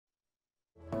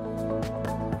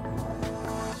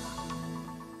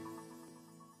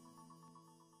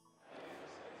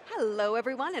Hello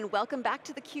everyone and welcome back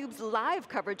to theCUBE's live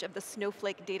coverage of the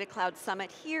Snowflake Data Cloud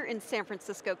Summit here in San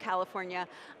Francisco, California.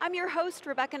 I'm your host,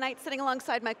 Rebecca Knight, sitting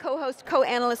alongside my co-host,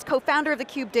 co-analyst, co-founder of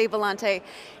theCUBE, Dave Vellante.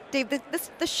 Dave,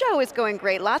 the show is going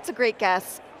great, lots of great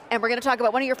guests, and we're going to talk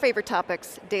about one of your favorite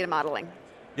topics, data modeling.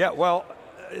 Yeah, well,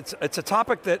 it's a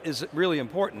topic that is really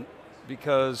important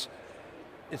because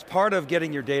it's part of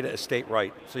getting your data estate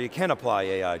right, so you can apply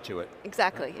AI to it.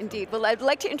 Exactly, indeed. Well, I'd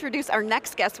like to introduce our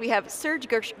next guest. We have Serge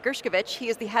Gershkovich. He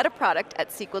is the head of product at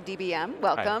SqlDBM.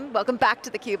 Welcome. Hi. Welcome back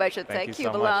to theCUBE, I should say. Thank you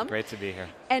CUBE so alum. much, great to be here.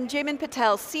 And Jaymin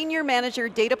Patel, Senior Manager,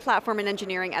 Data Platform and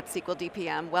Engineering at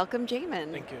SqlDBM. Welcome,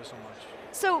 Jaymin. Thank you so much.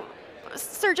 So,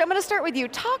 Serge, I'm going to start with you.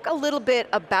 Talk a little bit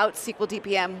about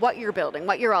SqlDBM, what you're building,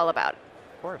 what you're all about.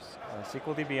 Of course.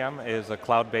 SqlDBM is a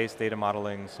cloud-based data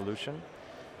modeling solution.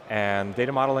 And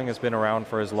data modeling has been around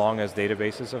for as long as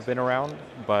databases have been around,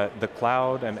 but the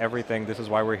cloud and everything, this is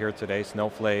why we're here today,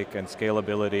 Snowflake and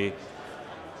scalability,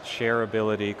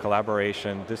 shareability,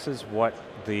 collaboration, this is what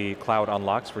the cloud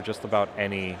unlocks for just about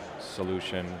any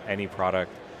solution, any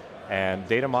product. And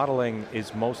data modeling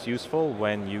is most useful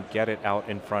when you get it out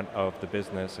in front of the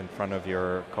business, in front of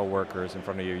your coworkers, in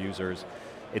front of your users.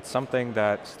 It's something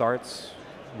that starts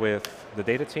with the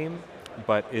data team,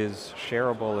 but is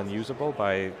shareable and usable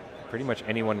by pretty much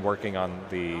anyone working on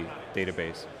the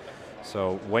database.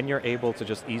 So when you're able to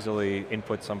just easily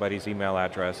input somebody's email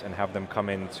address and have them come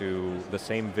into the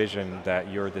same vision that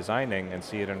you're designing and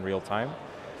see it in real time,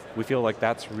 we feel like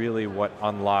that's really what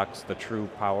unlocks the true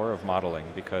power of modeling,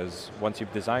 because once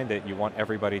you've designed it, you want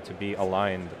everybody to be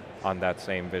aligned on that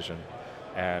same vision.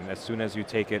 And as soon as you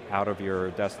take it out of your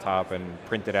desktop and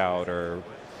print it out or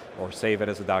save it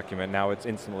as a document, now it's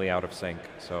instantly out of sync.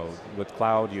 So with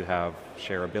cloud, you have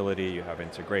shareability, you have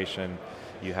integration,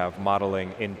 you have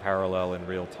modeling in parallel in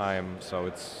real time, so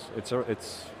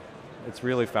it's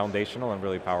really foundational and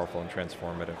really powerful and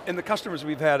transformative. And the customers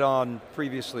we've had on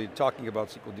previously talking about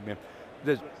SqlDBM,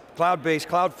 the cloud-based,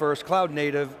 cloud-first,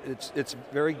 cloud-native, it's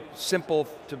very simple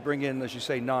to bring in, as you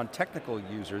say, non-technical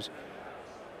users.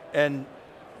 And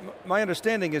my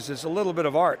understanding is there's a little bit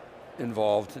of art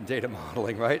involved in data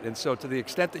modeling, right? And so to the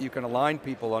extent that you can align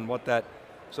people on what that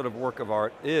sort of work of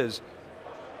art is,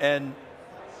 and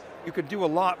you could do a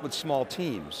lot with small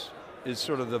teams, is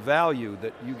sort of the value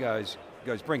that you guys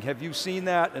bring. Have you seen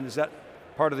that, and is that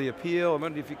part of the appeal? I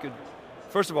wonder if you could,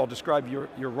 first of all, describe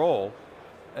your role,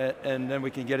 and then we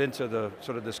can get into the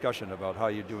sort of discussion about how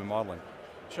you're doing modeling.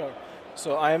 Sure.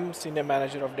 So I'm Senior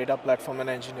Manager of Data Platform and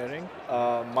Engineering.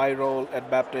 My role at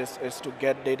Baptist is to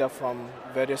get data from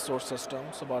various source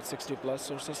systems, about 60 plus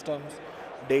source systems,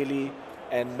 daily,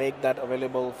 and make that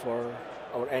available for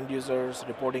our end users,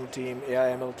 reporting team,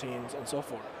 AI ML teams, and so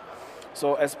forth.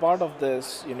 So as part of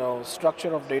this,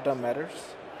 structure of data matters.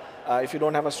 If you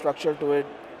don't have a structure to it,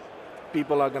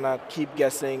 people are going to keep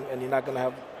guessing, and you're not going to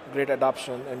have great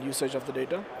adoption and usage of the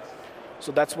data.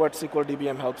 So that's what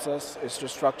SqlDBM helps us, is to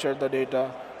structure the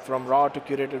data from raw to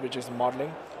curated, which is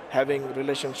modeling, having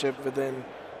relationship within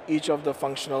each of the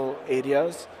functional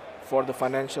areas for the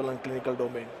financial and clinical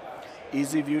domain.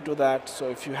 Easy view to that,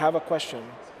 so if you have a question,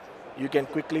 you can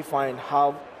quickly find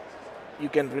how you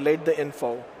can relate the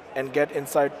info and get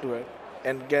insight to it,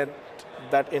 and get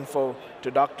that info to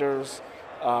doctors,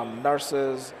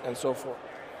 nurses, and so forth.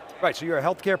 Right, so you're a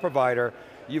healthcare provider,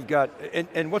 you've got,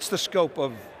 and what's the scope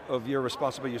of your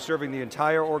responsibility? You're serving the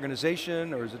entire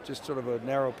organization, or is it just sort of a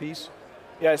narrow piece?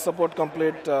 Yeah, I support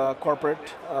complete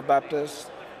corporate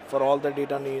Baptist for all the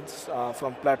data needs,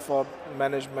 from platform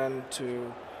management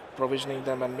to provisioning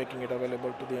them and making it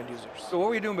available to the end users. So what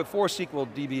were you doing before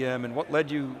SqlDBM, and what led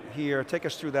you here? Take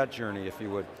us through that journey, if you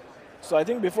would. So I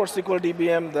think before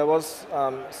SqlDBM, there was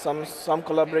some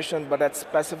collaboration, but that's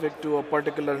specific to a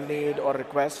particular need or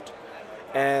request.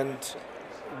 And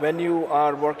when you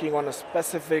are working on a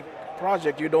specific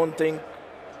project, you don't think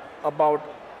about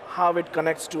how it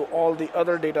connects to all the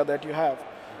other data that you have,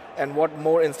 and what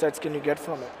more insights can you get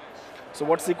from it. So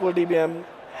what SqlDBM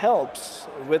helps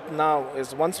with now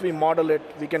is, once we model it,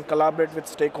 we can collaborate with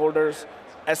stakeholders,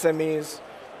 SMEs,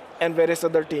 and various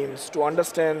other teams to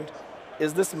understand,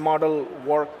 is this model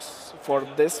works for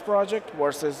this project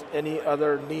versus any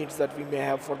other needs that we may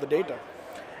have for the data.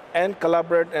 And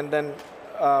collaborate, and then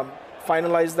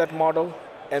finalize that model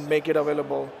and make it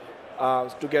available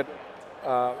to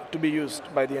be used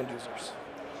by the end users.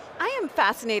 I am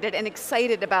fascinated and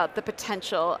excited about the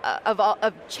potential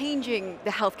of changing the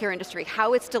healthcare industry,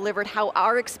 how it's delivered, how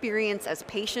our experience as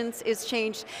patients is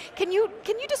changed. Can you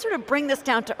just sort of bring this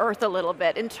down to earth a little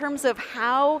bit in terms of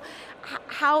how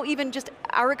even just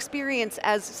our experience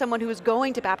as someone who is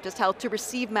going to Baptist Health to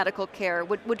receive medical care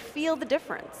would feel the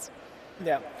difference?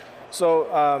 Yeah.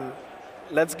 So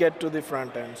let's get to the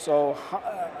front end. So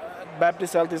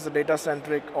Baptist Health is a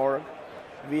data-centric org.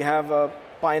 We have a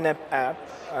PineApp app.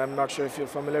 I'm not sure if you're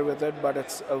familiar with it, but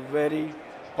it's a very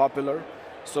popular.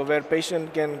 So where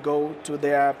patient can go to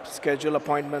the app, schedule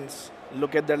appointments,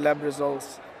 look at their lab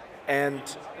results, and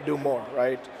do more,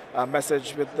 right?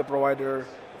 Message with the provider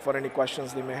for any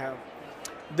questions they may have.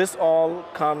 This all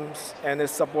comes and is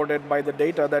supported by the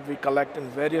data that we collect in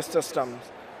various systems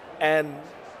and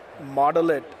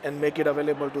model it and make it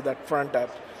available to that front app.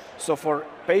 So for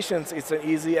patients, it's an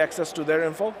easy access to their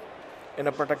info in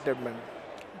a protected manner.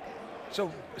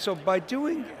 So by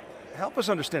doing, help us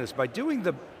understand this, by doing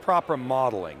the proper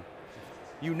modeling,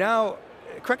 you now,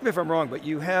 correct me if I'm wrong, but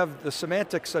you have the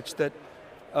semantics such that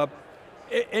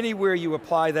anywhere you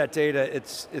apply that data,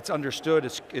 it's understood,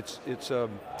 it's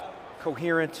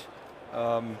coherent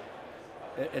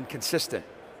and consistent.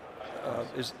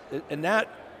 And that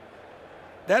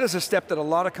is a step that a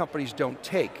lot of companies don't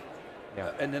take.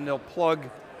 Yeah. And then they'll plug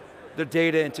the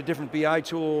data into different BI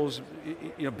tools.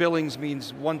 Billings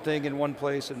means one thing in one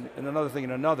place and another thing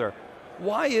in another.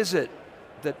 Why is it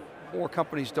that more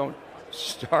companies don't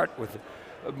start with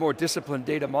a more disciplined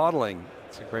data modeling?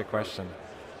 It's a great question.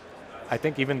 I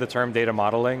think even the term data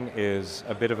modeling is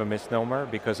a bit of a misnomer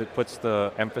because it puts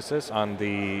the emphasis on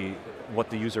what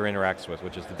the user interacts with,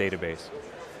 which is the database.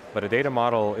 But a data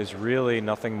model is really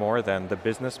nothing more than the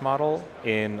business model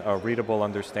in a readable,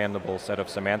 understandable set of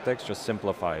semantics, just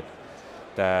simplified.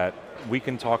 That we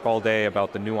can talk all day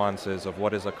about the nuances of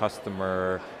what is a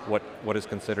customer, what is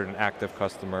considered an active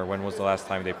customer, when was the last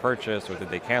time they purchased, or did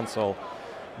they cancel,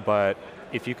 but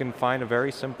if you can find a very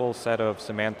simple set of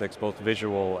semantics, both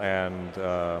visual and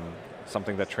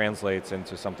something that translates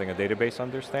into something a database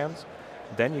understands,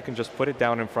 then you can just put it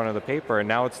down in front of the paper, and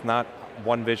now it's not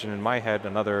one vision in my head,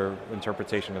 another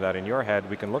interpretation of that in your head.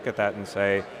 We can look at that and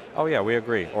say, oh yeah, we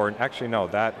agree. Or actually no,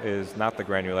 that is not the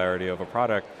granularity of a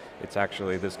product, it's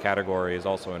actually this category is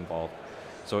also involved.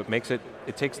 So it makes it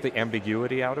takes the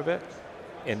ambiguity out of it,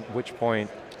 in which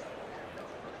point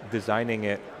designing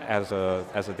it as a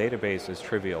database is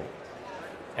trivial.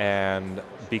 And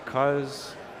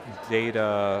because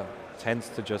data tends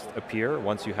to just appear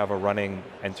once you have a running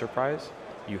enterprise,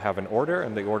 you have an order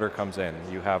and the order comes in.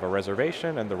 You have a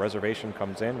reservation and the reservation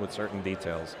comes in with certain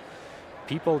details.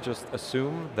 People just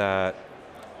assume that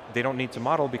they don't need to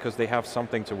model because they have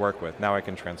something to work with. Now I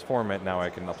can transform it, now I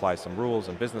can apply some rules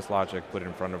and business logic, put it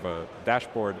in front of a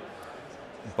dashboard,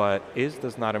 but is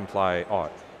does not imply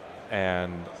ought.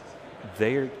 And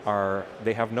they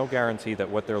have no guarantee that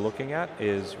what they're looking at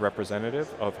is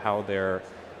representative of how their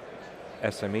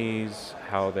SMEs,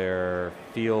 how their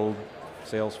field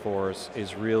sales force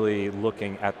is really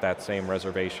looking at that same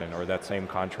reservation or that same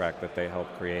contract that they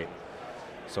helped create.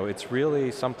 So it's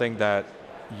really something that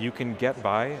you can get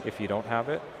by if you don't have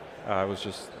it. I was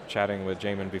just chatting with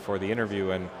Jaymin before the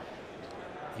interview, and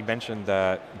he mentioned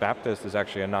that Baptist is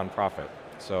actually a nonprofit.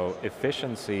 So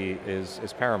efficiency is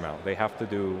paramount. They have to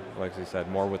do, like he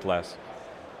said, more with less.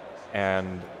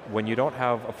 And when you don't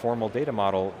have a formal data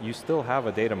model, you still have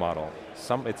a data model.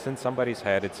 It's in somebody's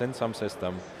head, it's in some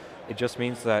system. It just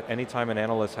means that anytime an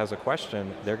analyst has a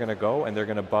question, they're going to go and they're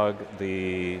going to bug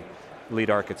the lead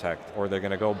architect, or they're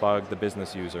going to go bug the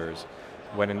business users,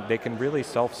 when they can really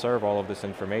self-serve all of this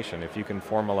information if you can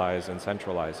formalize and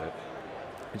centralize it.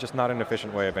 It's just not an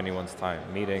efficient way of anyone's time.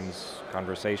 Meetings,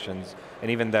 conversations, and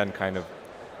even then kind of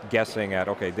guessing at,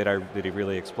 okay, did he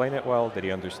really explain it well? Did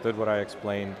he understood what I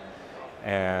explained?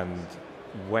 And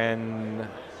when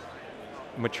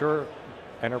mature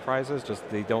enterprises,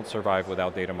 they don't survive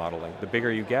without data modeling. The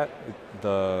bigger you get,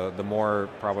 the more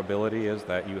probability is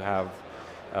that you have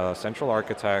a central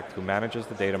architect who manages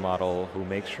the data model, who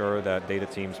makes sure that data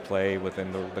teams play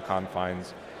within the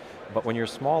confines. But when you're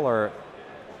smaller,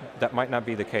 that might not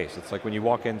be the case. It's like when you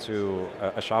walk into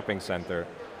a shopping center,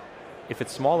 if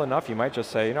it's small enough, you might just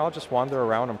say, I'll just wander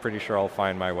around, I'm pretty sure I'll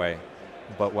find my way.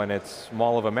 But when it's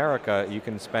Mall of America, you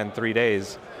can spend 3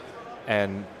 days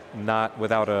and not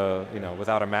without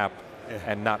a map,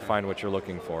 and not find what you're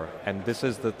looking for. And this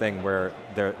is the thing where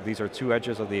these are two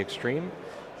edges of the extreme,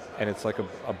 and it's like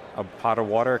a pot of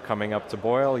water coming up to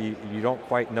boil. You don't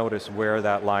quite notice where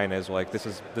that line is. Like this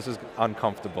is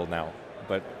uncomfortable now,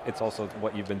 but it's also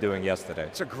what you've been doing yesterday.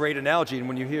 It's a great analogy, and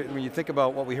when you think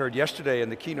about what we heard yesterday in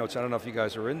the keynotes, I don't know if you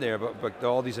guys were in there, but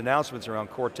all these announcements around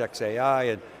Cortex AI,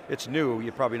 and it's new.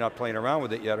 You're probably not playing around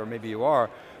with it yet, or maybe you are.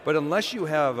 But unless you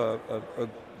have a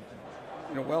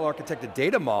well-architected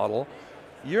data model,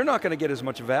 you're not going to get as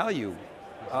much value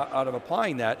out of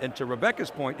applying that. And to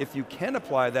Rebecca's point, if you can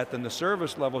apply that, then the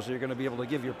service levels you're going to be able to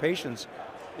give your patients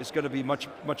is going to be much,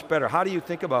 much better. How do you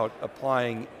think about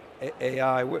applying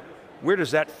AI? Where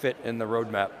does that fit in the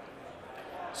roadmap?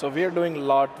 So we are doing a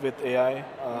lot with AI,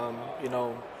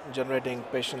 generating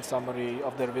patient summary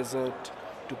of their visit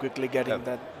to quickly getting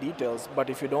that details. But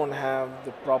if you don't have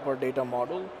the proper data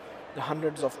model, the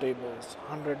hundreds of tables,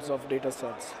 hundreds of data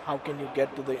sets, how can you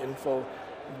get to the info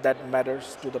that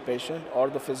matters to the patient or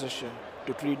the physician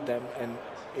to treat them and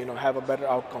have a better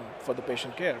outcome for the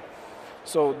patient care?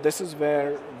 So this is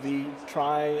where we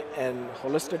try and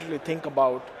holistically think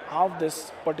about how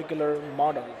this particular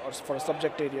model or for a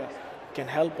subject area can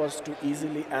help us to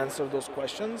easily answer those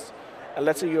questions. And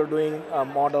let's say you're doing a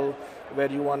model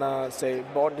where you want to say,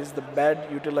 what is the bed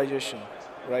utilization,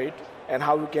 right? And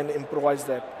how you can improvise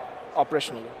that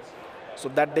operationally. So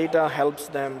that data helps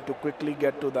them to quickly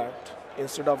get to that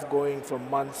instead of going for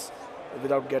months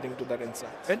without getting to that insight.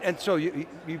 And so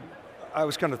I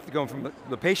was kind of going from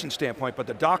the patient standpoint, but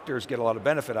the doctors get a lot of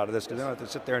benefit out of this because they don't have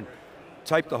to sit there and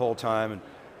type the whole time, and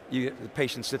the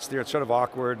patient sits there, it's sort of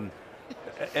awkward,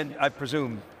 and I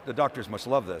presume the doctors must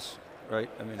love this, right?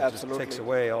 I mean, it just takes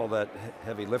away all that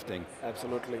heavy lifting.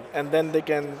 Absolutely, and then they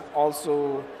can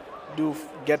also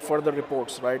get further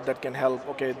reports, right, that can help,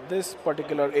 okay, this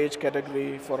particular age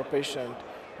category for a patient,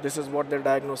 this is what their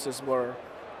diagnoses were,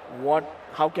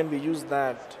 how can we use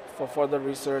that for further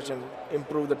research and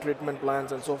improve the treatment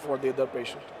plans and so forth the other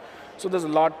patient. So there's a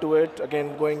lot to it,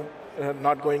 again,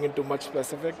 not going into much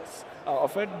specifics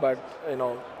of it, but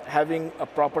having a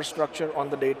proper structure on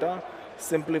the data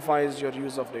simplifies your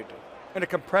use of data. And it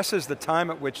compresses the time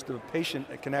at which the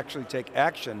patient can actually take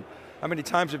action. How many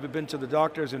times have you been to the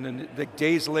doctors and then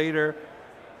days later,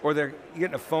 or they're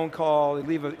getting a phone call, they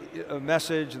leave a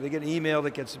message, they get an email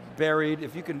that gets buried.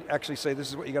 If you can actually say, this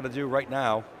is what you got to do right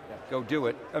now, go do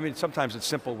it. I mean, sometimes it's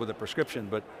simple with a prescription,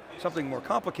 but something more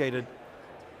complicated,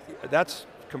 that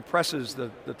compresses the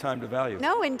time to value.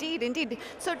 No, indeed, indeed.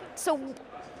 So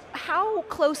how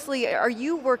closely are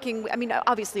you working, I mean,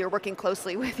 obviously you're working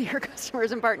closely with your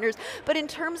customers and partners, but in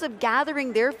terms of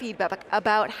gathering their feedback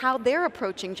about how they're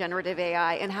approaching generative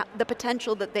AI and the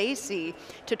potential that they see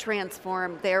to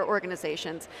transform their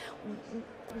organizations,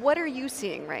 what are you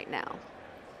seeing right now?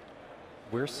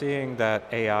 We're seeing that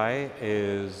AI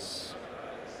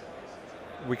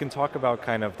we can talk about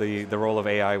kind of the role of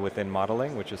AI within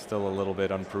modeling, which is still a little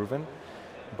bit unproven.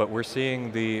 But we're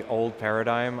seeing the old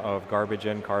paradigm of garbage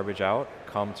in, garbage out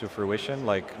come to fruition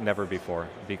like never before,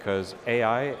 because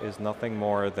AI is nothing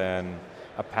more than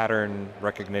a pattern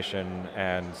recognition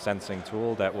and sensing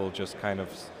tool that will just kind of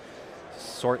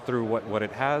sort through what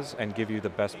it has and give you the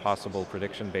best possible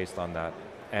prediction based on that.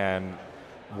 And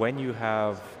when you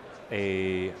have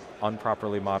a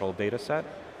improperly modeled data set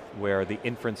where the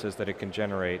inferences that it can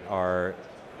generate are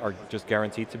just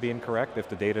guaranteed to be incorrect. If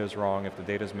the data is wrong, if the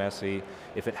data is messy,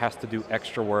 if it has to do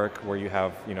extra work where you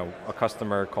have a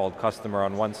customer called customer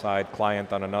on one side,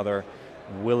 client on another,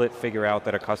 will it figure out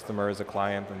that a customer is a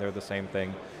client and they're the same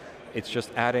thing? It's just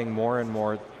adding more and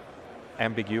more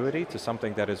ambiguity to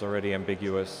something that is already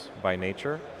ambiguous by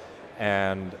nature.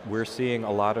 And we're seeing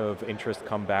a lot of interest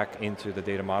come back into the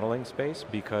data modeling space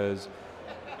because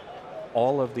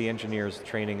all of the engineers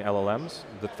training LLMs,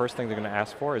 the first thing they're going to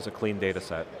ask for is a clean data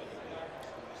set.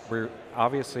 We're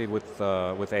obviously with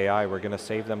AI, we're going to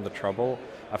save them the trouble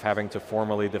of having to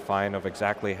formally define of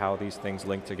exactly how these things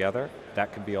link together.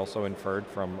 That can be also inferred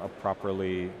from a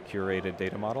properly curated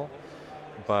data model.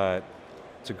 But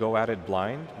to go at it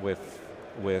blind with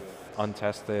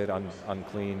untested,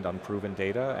 uncleaned, unproven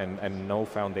data and no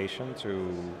foundation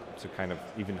to kind of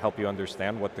even help you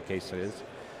understand what the case is,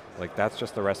 like that's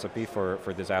just a recipe for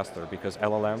disaster, because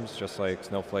LLMs, just like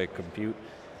Snowflake compute,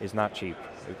 is not cheap.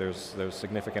 There's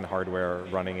significant hardware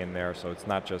running in there, so it's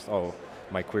not just, oh,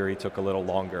 my query took a little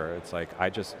longer. It's like, I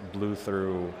just blew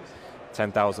through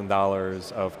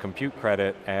 $10,000 of compute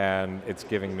credit and it's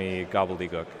giving me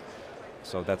gobbledygook.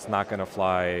 So that's not going to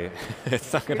fly.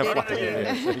 It's not going to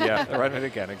fly. Yeah, run it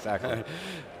again, exactly.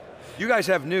 You guys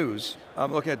have news.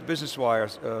 I'm looking at the Business Wire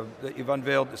that you've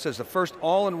unveiled. It says the first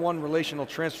all-in-one relational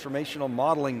transformational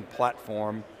modeling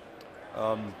platform,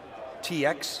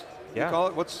 TX, you call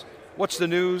it? What's the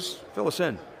news? Fill us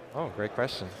in. Oh, great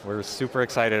question. We're super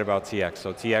excited about TX.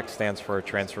 So TX stands for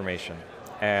transformation.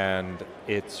 And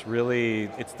it's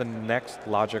the next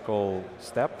logical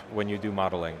step when you do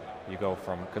modeling. You go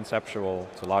from conceptual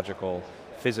to logical,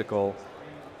 physical,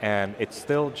 and it's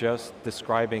still just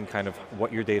describing kind of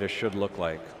what your data should look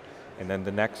like. And then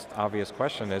the next obvious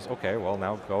question is, okay, well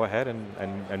now go ahead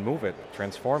and move it,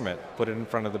 transform it, put it in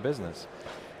front of the business.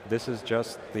 This is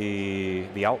just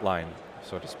the outline,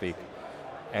 so to speak.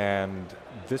 And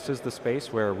this is the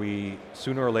space where we,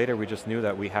 sooner or later, we just knew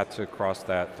that we had to cross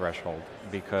that threshold,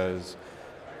 because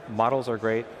models are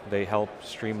great, they help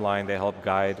streamline, they help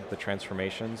guide the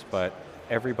transformations, but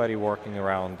everybody working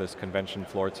around this convention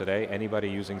floor today, anybody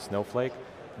using Snowflake,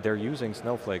 they're using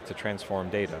Snowflake to transform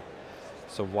data.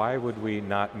 So why would we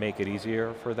not make it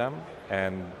easier for them?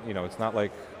 And it's not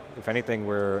like, if anything,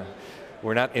 we're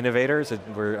not innovators.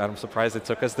 I'm surprised it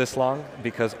took us this long,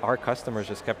 because our customers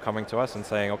just kept coming to us and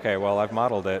saying, okay, well, I've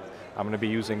modeled it. I'm going to be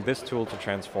using this tool to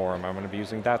transform. I'm going to be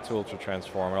using that tool to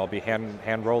transform. I'll be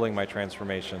hand rolling my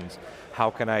transformations. How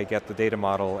can I get the data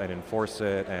model and enforce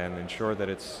it and ensure that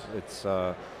it's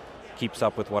keeps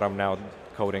up with what I'm now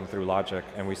coding through logic?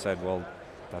 And we said, well,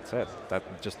 that's it.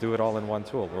 Just do it all in one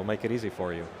tool. We'll make it easy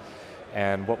for you.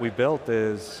 And what we built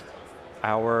is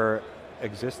our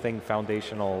existing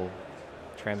foundational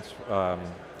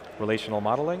relational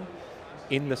modeling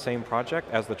in the same project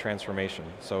as the transformation.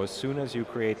 So as soon as you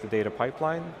create the data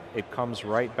pipeline, it comes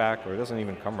right back, or it doesn't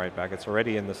even come right back, it's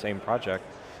already in the same project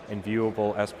and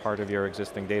viewable as part of your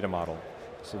existing data model.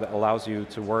 So that allows you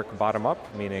to work bottom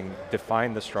up, meaning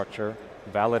define the structure,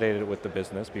 validate it with the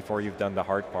business before you've done the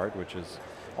hard part, which is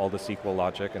all the SQL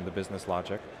logic and the business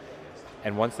logic.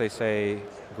 And once they say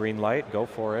green light, go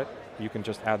for it, you can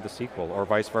just add the SQL, or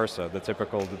vice versa.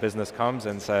 The business comes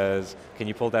and says, can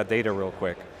you pull that data real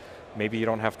quick? Maybe you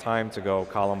don't have time to go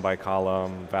column by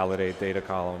column, validate data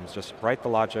columns, just write the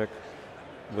logic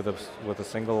with a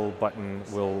single button,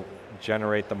 will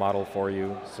generate the model for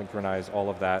you, synchronize all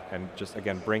of that, and just,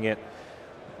 again, bring it.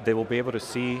 They will be able to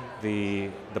see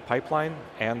the pipeline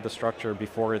and the structure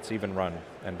before it's even run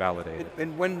and validated.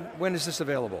 And when is this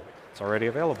available? It's already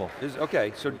available.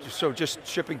 Okay, so just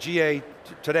shipping GA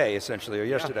today, essentially, or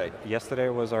yesterday? Yeah. Yesterday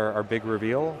was our big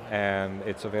reveal, and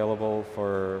it's available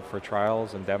for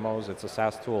trials and demos. It's a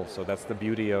SaaS tool, so that's the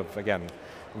beauty of, again,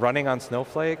 running on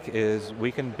Snowflake is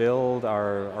we can build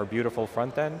our beautiful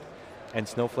front end, and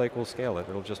Snowflake will scale it.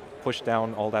 It'll just push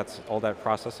down all that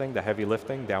processing, the heavy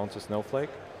lifting, down to Snowflake,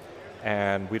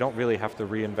 and we don't really have to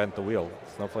reinvent the wheel.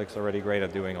 Snowflake's already great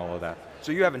at doing all of that.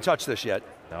 So you haven't touched this yet?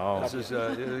 No. This is,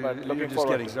 you're just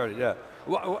getting started, yeah.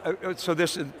 So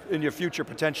this, in your future,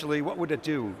 potentially, what would it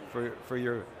do for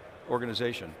your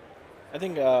organization? I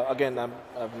think, again,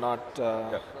 I've not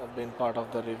been part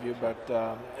of the review,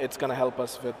 but it's going to help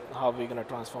us with how we're going to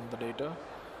transform the data.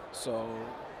 So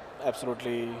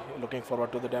absolutely looking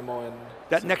forward to the demo. And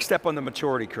that next step on the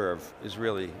maturity curve is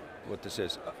really what this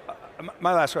is.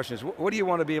 My last question is, what do you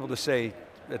want to be able to say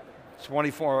that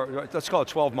 24, let's call it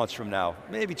 12 months from now,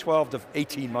 maybe 12 to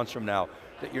 18 months from now,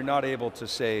 that you're not able to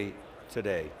say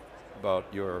today about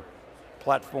your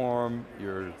platform,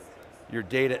 your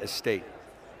data estate?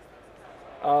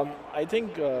 I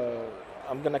think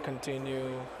I'm going to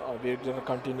continue, we're going to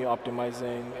continue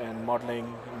optimizing and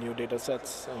modeling new data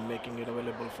sets and making it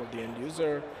available for the end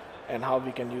user, and how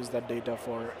we can use that data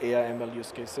for AI ML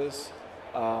use cases,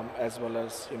 as well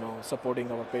as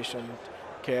supporting our patient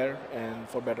care and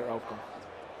for better outcome.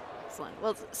 Excellent.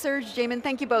 Well, Serge, Jaymin,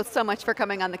 thank you both so much for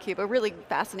coming on theCUBE. A really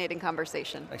fascinating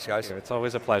conversation. Thanks, guys. It's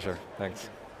always a pleasure. Thanks.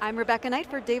 I'm Rebecca Knight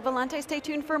for Dave Vellante. Stay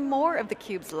tuned for more of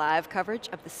theCUBE's live coverage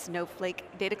of the Snowflake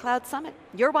Data Cloud Summit.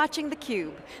 You're watching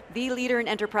theCUBE, the leader in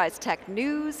enterprise tech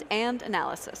news and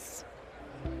analysis.